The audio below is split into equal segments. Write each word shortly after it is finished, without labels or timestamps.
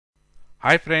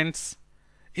Hi friends,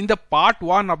 in the part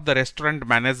 1 of the restaurant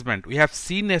management we have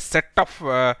seen a set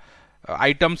of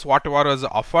items whatever was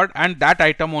offered, and that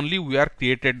item only we are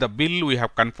created the bill, we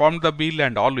have confirmed the bill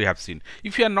and all we have seen.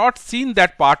 If you have not seen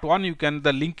that part 1, you can,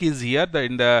 the link is here,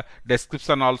 in the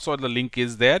description also the link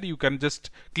is there, you can just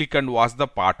click and watch the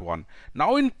part 1.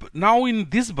 Now in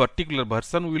this particular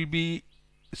version we will be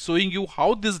showing you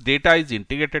how this data is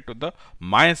integrated to the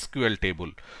MySQL table.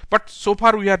 But so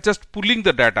far we are just pulling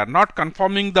the data, not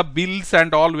confirming the bills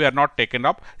and all we are not taken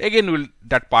up. Again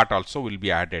that part also will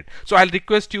be added. So I'll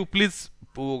request you please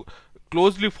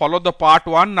closely follow the part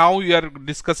 1. Now we are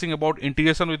discussing about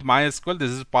integration with MySQL.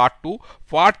 This is part 2.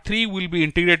 Part 3 will be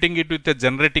integrating it with the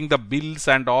generating the bills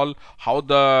and all, how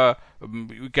the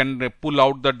you can pull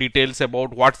out the details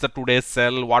about what's the today's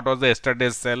sell, what was the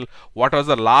yesterday's sell, what was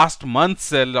the last month's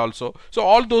sell also. So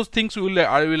all those things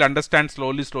I will understand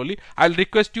slowly. I'll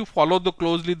request you follow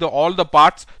closely all the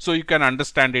parts so you can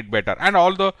understand it better. And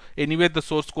anyway the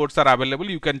source codes are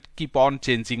available. You can keep on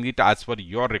changing it as per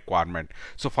your requirement.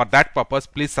 So for that purpose,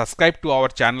 please subscribe to our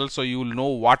channel so you will know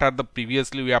what are the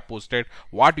previously we have posted,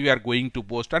 what we are going to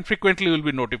post, and frequently will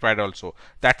be notified also.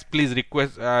 That's please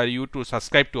request you to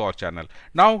subscribe to our channel.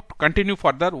 Now to continue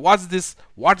further, what's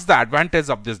the advantage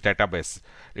of this database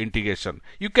integration?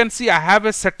 You can see I have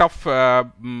a set of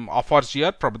offers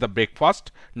here from the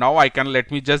breakfast. Now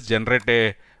let me just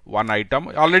generate one item.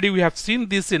 Already we have seen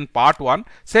this in part 1,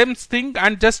 same thing,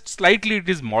 and just slightly it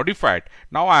is modified.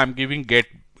 Now I am giving get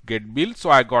bill, so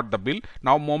I got the bill.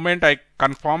 Now moment I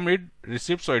confirm it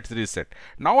received, so it's reset.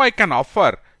 Now I can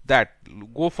offer that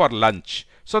go for lunch.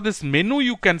 So this menu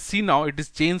you can see now it is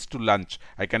changed to lunch.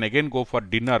 I can again go for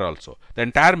dinner also. The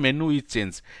entire menu is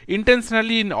changed.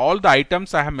 Intentionally in all the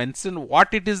items I have mentioned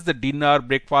what it is, the dinner,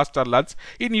 breakfast or lunch.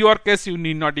 In your case you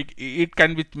need not, it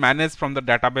can be managed from the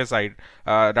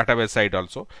database side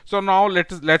also. So now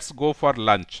let's go for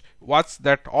lunch. What's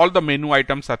that? All the menu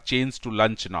items are changed to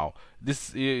lunch now.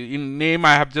 This in name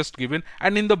I have just given,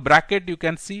 and in the bracket you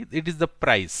can see it is the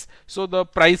price. So the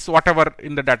price whatever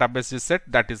in the database is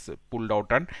set, that is pulled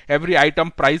out, and every item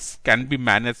price can be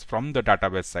managed from the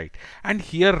database side. And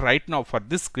here right now for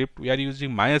this script we are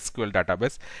using MySQL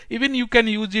database. Even you can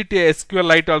use it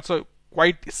SQLite also.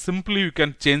 Quite simply you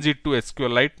can change it to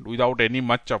SQLite without any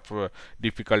much of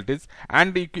difficulties,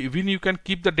 and even you can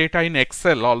keep the data in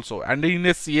Excel also, and in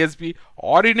a CSV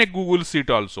or in a Google Sheet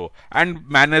also, and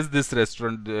manage this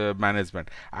restaurant management.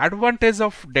 Advantage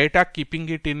of data keeping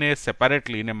it in a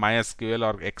separately in a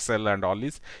MySQL or Excel and all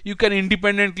is you can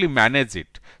independently manage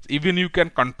it. Even you can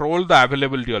control the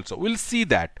availability also. We'll see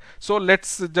that. So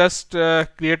let's just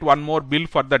create one more bill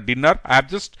for the dinner. I have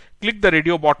just clicked the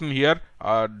radio button here,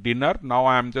 dinner. Now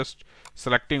I am just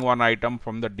selecting one item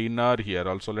from the dinner here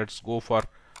also. Let's go for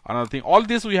another thing. All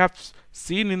this we have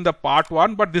seen in the part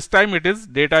 1, but this time it is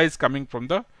data is coming from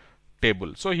the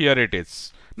table. So here it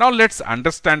is. Now let's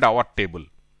understand our table.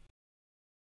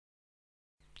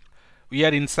 We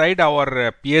are inside our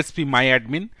PHP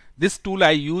MyAdmin. This tool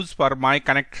I use for my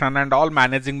connection and all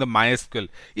managing the MySQL.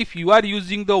 If you are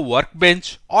using the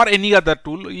Workbench or any other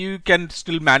tool, you can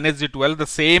still manage it well. The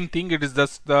same thing, it is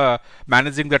just the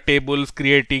managing the tables,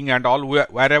 creating and all.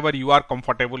 Wherever you are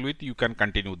comfortable with, you can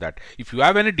continue that. If you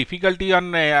have any difficulty on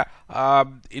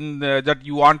that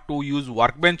you want to use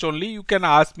Workbench only, you can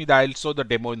ask me. That I'll show the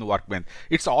demo in the Workbench.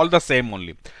 It's all the same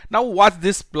only. Now what's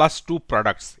this +2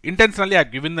 products? Intentionally I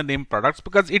have given the name products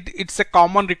because it's a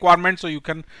common requirement, so you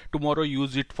can tomorrow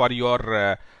use it for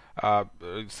your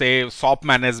say shop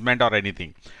management or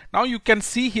anything. Now you can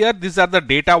see here these are the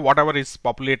data whatever is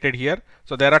populated here.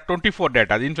 So there are 24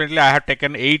 data. Incidentally I have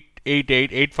taken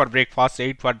 8 for breakfast,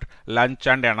 8 for lunch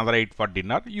and another 8 for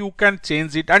dinner. You can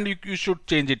change it, and you should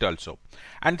change it also.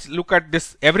 And look at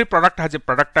this, every product has a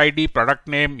product ID, product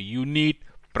name, unit,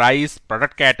 price,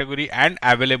 product category, and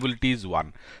availability is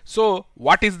 1. So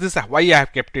what is this? Why I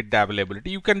have kept it the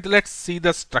availability? Let's see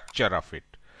the structure of it.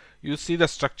 You see the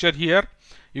structure here.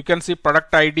 You can see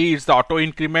product ID is the auto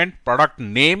increment, product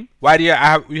name where you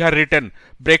have written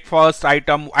breakfast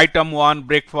item 1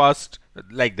 breakfast,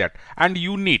 like that, and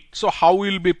unit. So how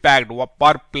will be packed,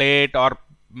 per plate or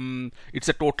it's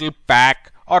a total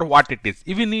pack or what it is.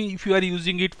 Even if you are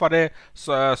using it for a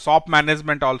shop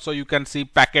management also, you can see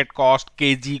packet cost,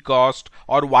 kg cost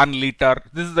or 1 liter.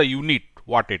 This is the unit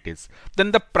what it is.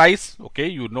 Then the price, okay,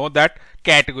 you know that.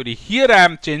 Category, here I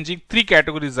am changing 3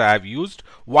 categories I have used,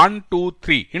 1, 2,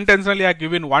 3. Intentionally I have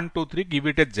given 1, 2, 3, give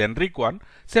it a generic one.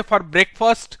 Say for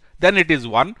breakfast, then it is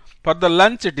 1, for the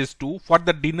lunch it is 2, for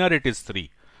the dinner it is 3.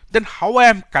 Then how I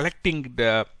am collecting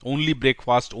the only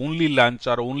breakfast, only lunch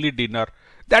or only dinner?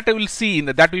 That I will see in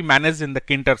that we manage in the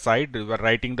Tkinter side. We are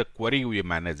writing the query, we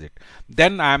manage it.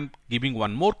 Then I am giving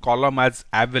one more column as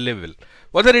available.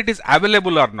 Whether it is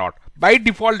available or not, by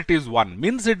default it is 1,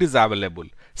 means it is available.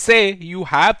 Say you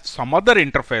have some other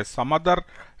interface, some other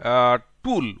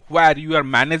tool where you are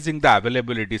managing the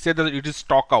availability. Say that it is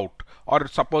stock out, or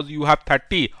suppose you have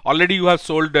 30, already you have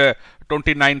sold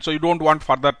 29, so you don't want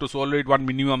further to sold it, one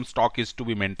minimum stock is to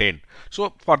be maintained.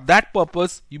 So for that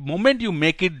purpose, the moment you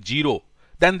make it 0,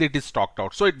 then it is stocked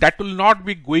out. So that will not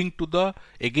be going to the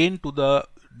again to the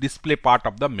display part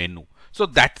of the menu. So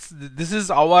this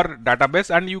is our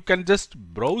database, and you can just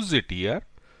browse it here.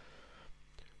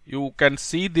 You can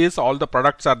see this, all the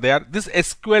products are there. This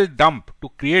SQL dump to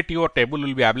create your table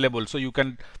will be available. So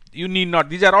you need not,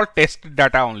 these are all test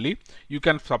data only. You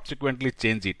can subsequently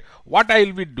change it. What I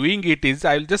will be doing it is,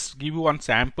 I will just give you one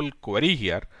sample query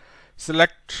here.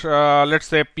 Select, let's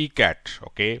say pcat.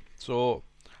 Okay. So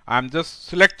I'm just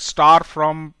select star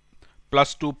from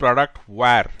 +2 product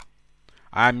where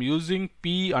I'm using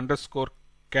p underscore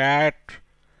cat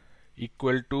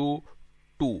equal to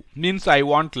 2, means I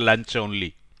want lunch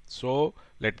only. So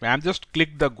I'm just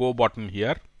click the go button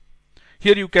here.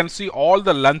 Here you can see all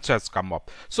the lunch has come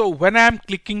up. So when I am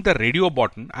clicking the radio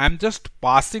button, I am just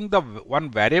passing the one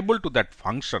variable to that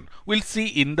function. We'll see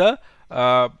in the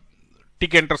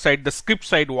Tkinter side, the script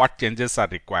side, what changes are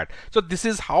required. So this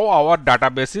is how our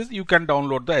database is. You can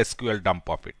download the SQL dump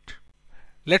of it.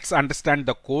 Let's understand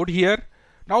the code here.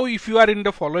 Now if you are in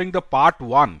the following the part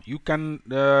 1, you can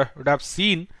would have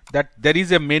seen that there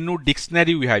is a menu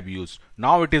dictionary we have used.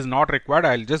 Now it is not required.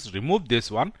 I will just remove this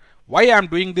one. Why I am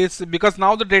doing this? Because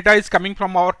now the data is coming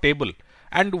from our table.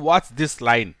 And watch this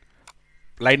line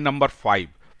number 5.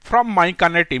 From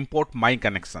MyConnect import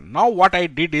MyConnection. Now what I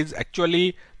did is,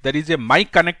 actually there is a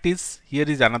MyConnect is, here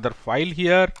is another file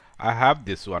here. I have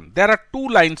this one. There are 2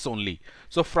 lines only.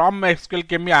 So from SQL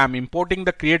Chemie I am importing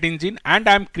the create engine, and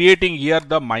I am creating here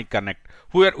the MyConnect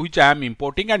which I am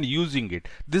importing and using it.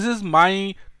 This is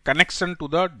my connection to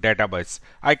the database.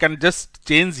 I can just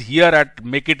change here at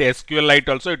make it SQLite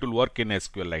also, it will work in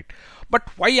SQLite. But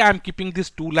why I am keeping these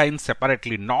 2 lines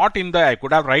separately, not in the, I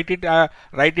could have write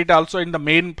it also in the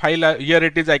main file. Here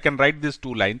it is, I can write these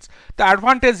 2 lines. The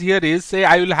advantage here is, say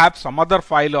I will have some other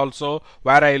file also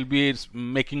where I will be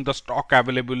making the stock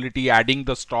availability, adding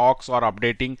the stocks or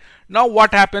updating. Now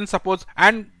what happens, suppose,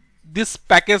 and this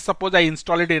package, suppose I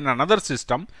install it in another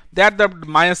system, there the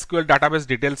MySQL database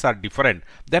details are different.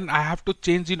 Then I have to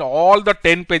change in all the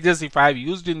 10 pages if I have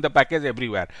used in the package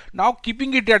everywhere. Now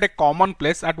keeping it at a common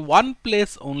place, at one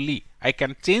place only, I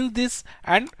can change this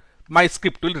and my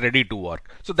script will ready to work.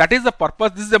 So that is the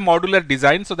purpose. This is a modular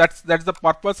design. So that's the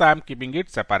purpose I am keeping it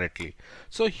separately.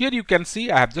 So here you can see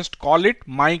I have just call it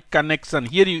my connection.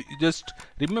 Here you just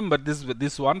remember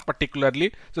this one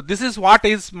particularly. So this is what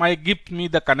is my give me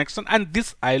the connection, and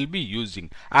this I will be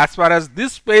using. As far as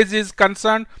this page is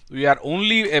concerned, we are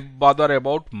only bother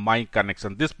about my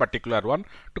connection, this particular one,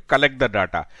 to collect the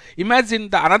data. Imagine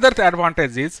the another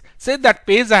advantage is, say that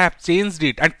page I have changed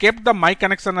it and kept the my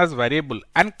connection as variable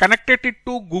and connected it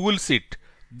to Google Sheet.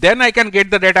 Then I can get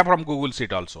the data from Google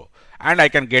Sheet also, and I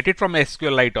can get it from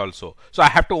SQLite also. So I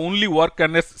have to only work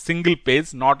on a single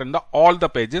page, not in all the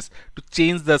pages, to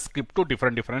change the script to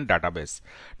different database.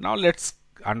 Now let's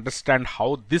understand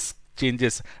how this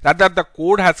changes. Rather, the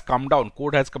code has come down.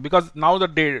 Because now the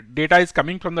data is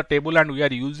coming from the table and we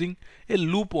are using a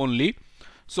loop only.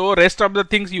 So rest of the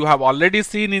things you have already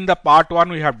seen in the part 1.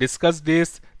 We have discussed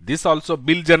this. This also,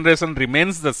 bill generation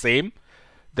remains the same.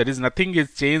 There is nothing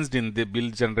is changed in the bill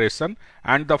generation,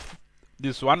 and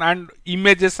this one, and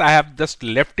images I have just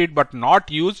left it but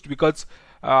not used, because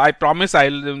I promise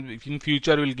I'll in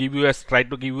future will give you try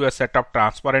to give you a set of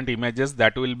transparent images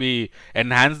that will be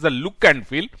enhance the look and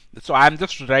feel. So I am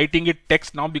just writing it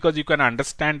text now, because you can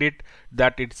understand it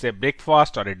that it's a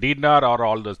breakfast or a dinner or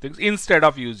all those things. Instead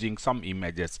of using some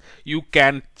images, you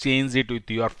can change it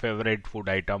with your favorite food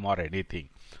item or anything.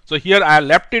 So here I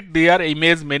left it there,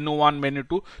 image menu 1, menu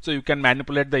 2, so you can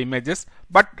manipulate the images,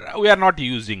 but we are not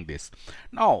using this.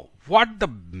 Now what the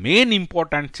main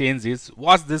important change is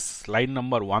was this line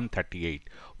number 138.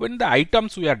 When the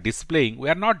items we are displaying, we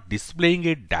are not displaying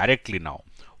it directly now.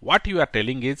 What you are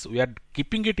telling is we are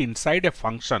keeping it inside a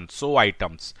function, show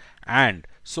items, and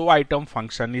show item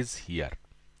function is here.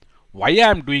 Why I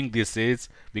am doing this is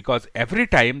because every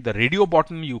time the radio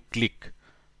button you click,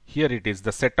 here it is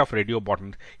the set of radio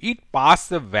buttons, it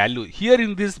passes a value. Here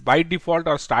in this by default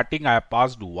or starting I have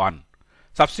passed 1.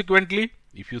 Subsequently,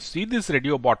 if you see this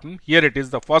radio button, here it is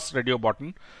the first radio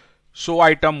button, show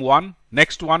item 1,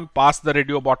 next one pass the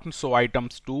radio button, show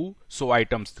items 2, show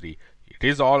items 3. It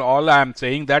is all I am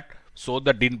saying that show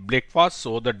the breakfast,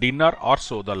 show the dinner, or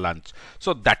show the lunch.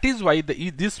 So that is why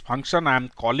this function I am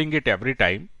calling it every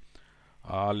time.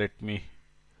 Let me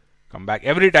come back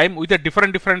every time with a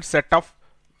different set of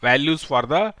values for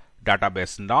the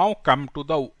database. Now come to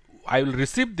the, I will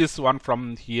receive this one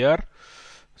from here.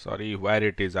 Sorry, where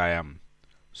it is, I am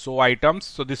show items.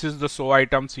 So this is the show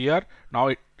items here. Now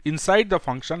inside the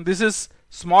function, this is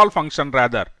small function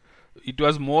rather. It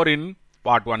was more in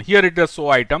part 1. Here it is show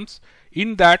items.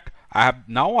 In that I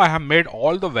have made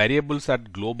all the variables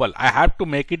at global. I have to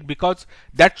make it because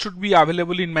that should be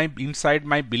available in inside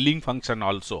my billing function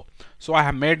also. So I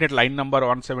have made it line number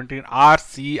 117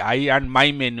 RCI and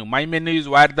my menu. My menu is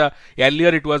where the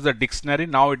earlier it was the dictionary,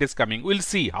 now it is coming. We'll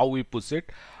see how we push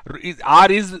it. R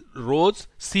is rows,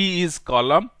 C is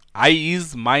column, I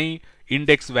is my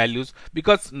index values,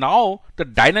 because now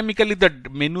dynamically the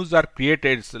menus are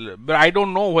created, but I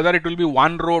don't know whether it will be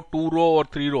 1 row, 2 row or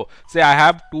 3 row. Say I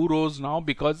have 2 rows now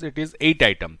because it is 8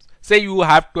 items. Say you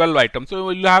have 12 items, so you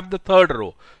will have the 3rd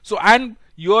row. So and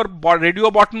your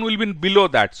radio button will be below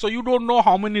that, so you don't know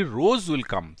how many rows will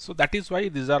come. So that is why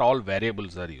these are all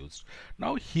variables are used.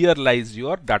 Now here lies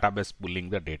your database pulling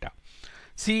the data.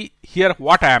 See here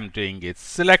what I am doing is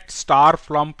select star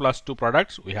from +2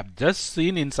 products. We have just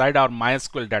seen inside our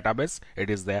MySQL database, it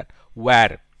is there,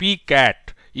 where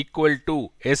pcat equal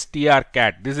to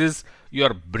strcat. This is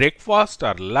your breakfast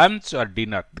or lunch or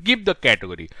dinner. Give the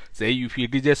category. Say if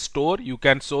it is a store, you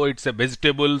can show it's a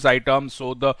vegetables item,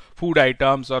 show the food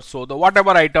items, or show the whatever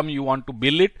item you want to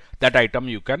bill it, that item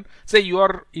you can. Say you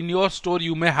are in your store,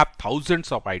 you may have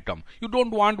thousands of items. You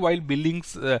don't want while billing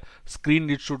screen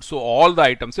it should show all the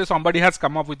items. Say somebody has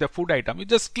come up with a food item, you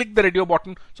just click the radio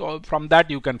button, so from that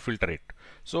you can filter it.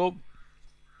 So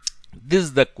this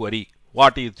is the query.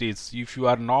 What it is, if you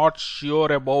are not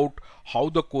sure about how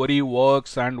the query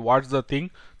works and what's the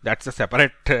thing, that's a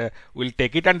separate we'll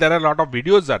take it, and there are a lot of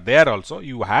videos are there also.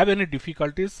 You have any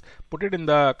difficulties, put it in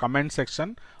the comment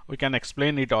section, we can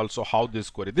explain it also how this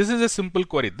query. This is a simple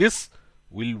query. This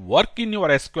will work in your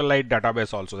SQLite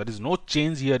database also. There is no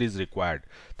change here is required.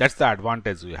 That's the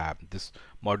advantage we have, this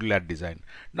modular design.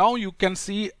 Now you can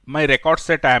see my record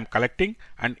set I am collecting,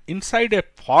 and inside a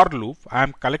for loop I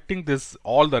am collecting this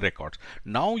all the records.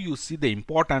 Now you see the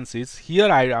importance is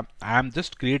here I am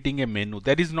just creating a menu.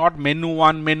 There is not menu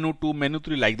 1, menu 2, menu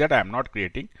 3 like that I am not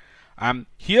creating.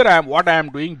 Here what I am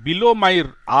doing below my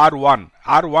R1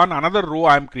 another row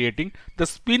I am creating the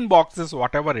spin boxes,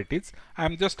 whatever it is I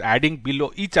am just adding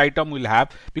below. Each item will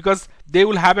have, because they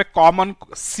will have a common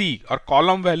C or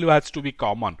column value has to be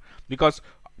common, because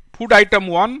food item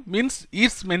 1 means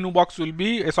each menu box will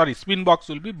be spin box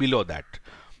will be below that.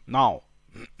 Now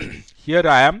here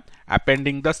I am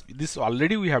appending this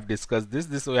already we have discussed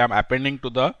this I am appending to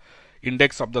the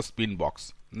index of the spin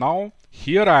box. Now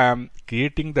here I am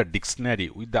creating the dictionary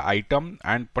with the item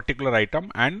and particular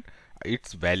item and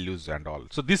its values and all.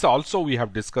 So this also we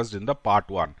have discussed in the part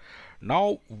 1.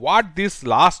 Now what this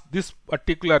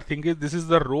particular thing is, this is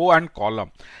the row and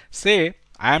column. Say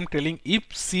I am telling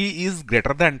if C is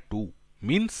greater than 2,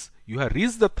 means you have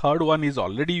reached the 3rd one is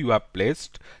already you have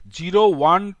placed 0,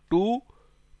 1, 2,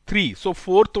 3. So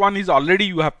 4th one is already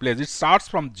you have placed. It starts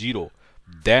from 0.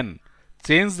 Then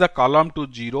change the column to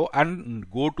 0 and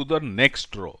go to the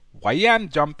next row. Why I am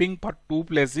jumping for 2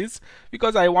 places?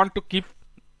 Because I want to keep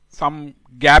some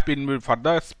gap in for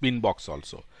the spin box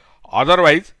also.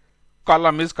 Otherwise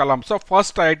column is column. So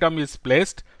first item is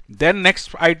placed, then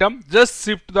next item just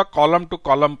shift the column to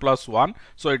column +1.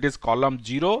 So it is column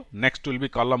 0, next will be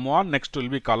column 1, next will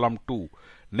be column 2,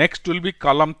 next will be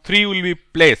column 3 will be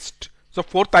placed. So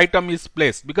 4th item is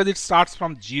placed because it starts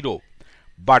from 0.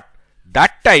 But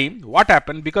that time what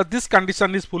happened, because this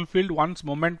condition is fulfilled once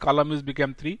moment column is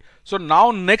become 3. So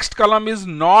now next column is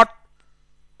not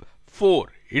 4,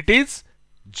 it is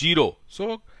 0.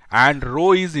 So and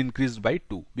row is increased by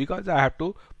 2 because I have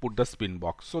to put the spin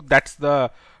box. So that's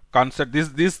the concept.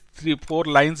 This 3-4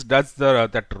 lines does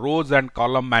that rows and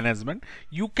column management.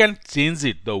 You can change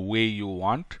it the way you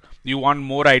want. You want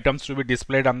more items to be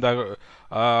displayed on the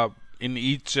in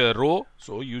each row,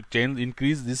 so you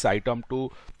increase this item to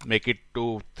make it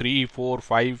to 3, 4,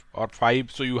 5 or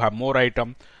 5, so you have more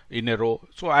item in a row.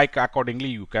 So accordingly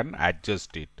you can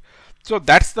adjust it. So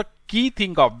that's the key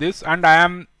thing of this, and I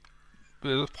am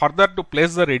further to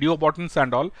place the radio buttons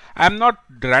and all, I am not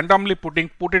randomly put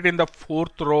it in the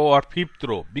 4th row or 5th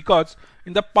row, because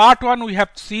in the part 1 we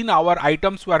have seen our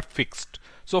items were fixed.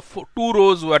 So 2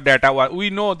 rows were data,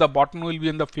 we know the button will be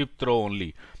in the 5th row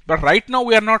only. But right now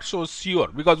we are not so sure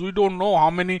because we don't know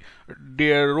how many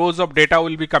rows of data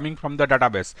will be coming from the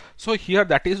database. So here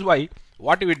that is why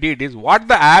what we did is what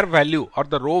the R value or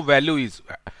the row value is,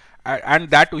 and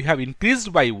that we have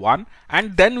increased by 1,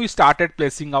 and then we started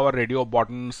placing our radio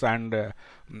buttons and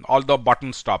all the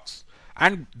button stops.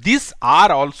 And this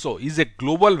R also is a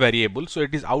global variable, so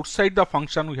it is outside the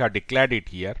function. We have declared it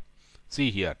here. See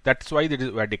here, that's why we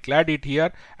have declared it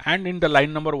here, and in the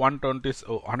line number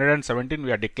 117 we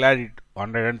have declared it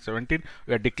 117,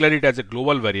 we have declared it as a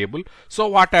global variable. So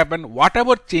what happened,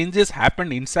 whatever changes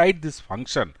happened inside this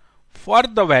function for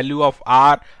the value of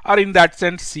R, or in that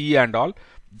sense C and all,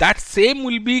 that same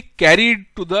will be carried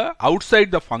to the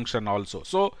outside the function also.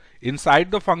 So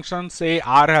inside the function, say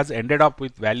R has ended up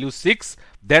with value 6,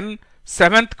 then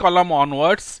 7th column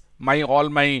onwards all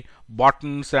my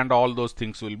buttons and all those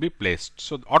things will be placed.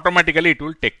 So automatically it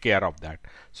will take care of that.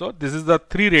 So this is the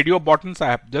 3 radio buttons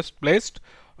I have just placed.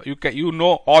 You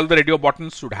know all the radio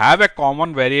buttons should have a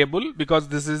common variable, because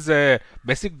this is a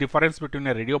basic difference between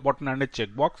a radio button and a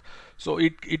checkbox. So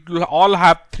it will all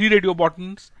have 3 radio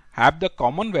buttons, have the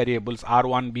common variables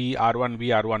R1B,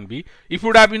 R1B, R1B. If it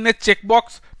would have been a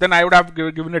checkbox, then I would have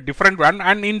given a different one,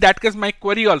 and in that case my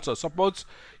query also, suppose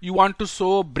you want to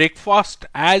show breakfast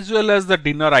as well as the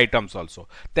dinner items also,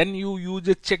 then you use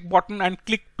a check button and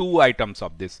click 2 items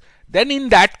of this. Then in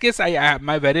that case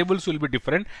my variables will be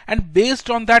different, and based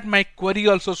on that my query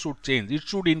also should change. It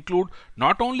should include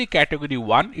not only category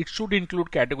 1, it should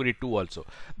include category 2 also.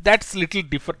 That's little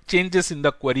different changes in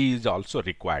the query is also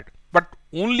required. But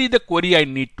only the query I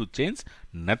need to change,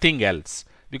 nothing else,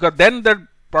 because then the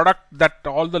product, that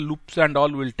all the loops and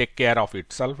all will take care of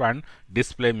itself and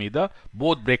display me the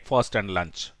both breakfast and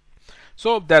lunch.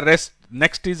 So the rest,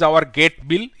 next is our get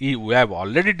bill. We have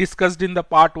already discussed in the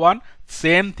part 1.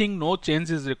 Same thing, no change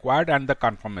is required, and the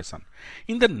confirmation.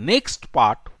 In the next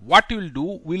part, what we will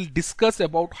do, we will discuss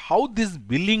about how this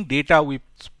billing data we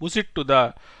push it to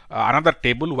the another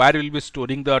table, where we will be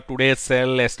storing the today's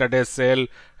sale, yesterday's sale,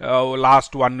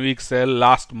 last 1 week sale,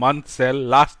 last month sale,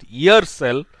 last year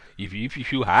sale.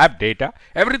 If you have data,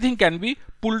 everything can be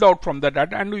pulled out from the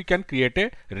data, and we can create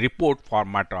a report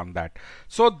format on that.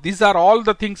 So these are all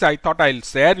the things I thought I'll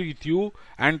share with you.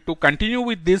 And to continue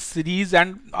with this series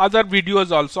and other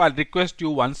videos also, I'll request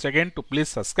you once again to please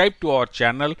subscribe to our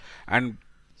channel and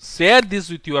share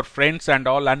this with your friends and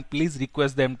all, and please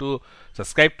request them to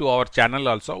subscribe to our channel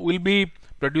also. We'll be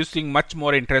producing much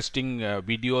more interesting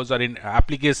videos or in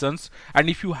applications. And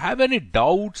if you have any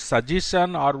doubt,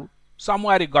 suggestion, or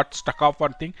somewhere you got stuck up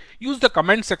on thing, use the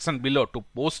comment section below to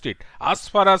post it. As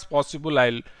far as possible,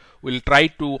 will try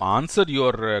to answer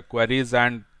your queries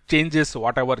and changes,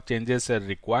 whatever changes are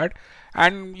required.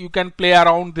 And you can play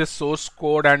around this source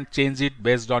code and change it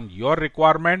based on your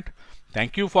requirement.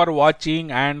 Thank you for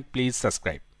watching, and please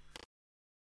subscribe.